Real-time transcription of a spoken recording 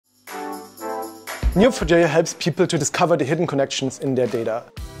Neo4j helps people to discover the hidden connections in their data.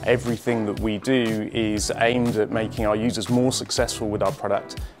 Everything that we do is aimed at making our users more successful with our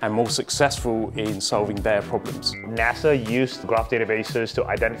product and more successful in solving their problems. NASA used graph databases to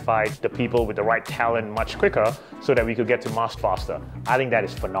identify the people with the right talent much quicker so that we could get to Mars faster. I think that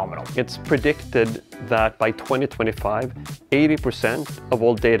is phenomenal. It's predicted that by 2025, 80% of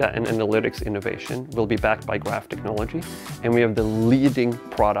all data and analytics innovation will be backed by graph technology, and we have the leading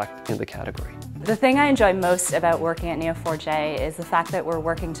product in the category. The thing I enjoy most about working at Neo4j is the fact that we're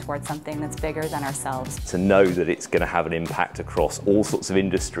working towards something that's bigger than ourselves. To know that it's going to have an impact across all sorts of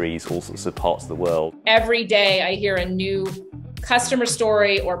industries, all sorts of parts of the world. Every day I hear a new customer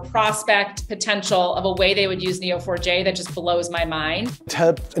story or prospect potential of a way they would use Neo4j that just blows my mind. It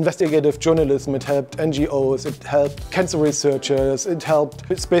helped investigative journalism, it helped NGOs, it helped cancer researchers, it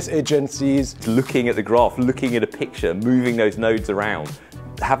helped space agencies. Looking at the graph, looking at a picture, moving those nodes around,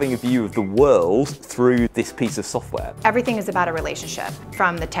 having a view of the world through this piece of software. Everything is about a relationship,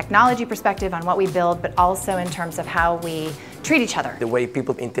 from the technology perspective on what we build, but also in terms of how we treat each other. The way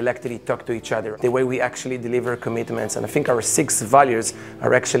people intellectually talk to each other, the way we actually deliver commitments, and I think our 6 values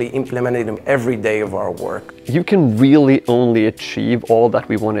are actually implemented in every day of our work. You can really only achieve all that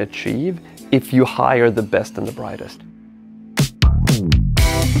we want to achieve if you hire the best and the brightest.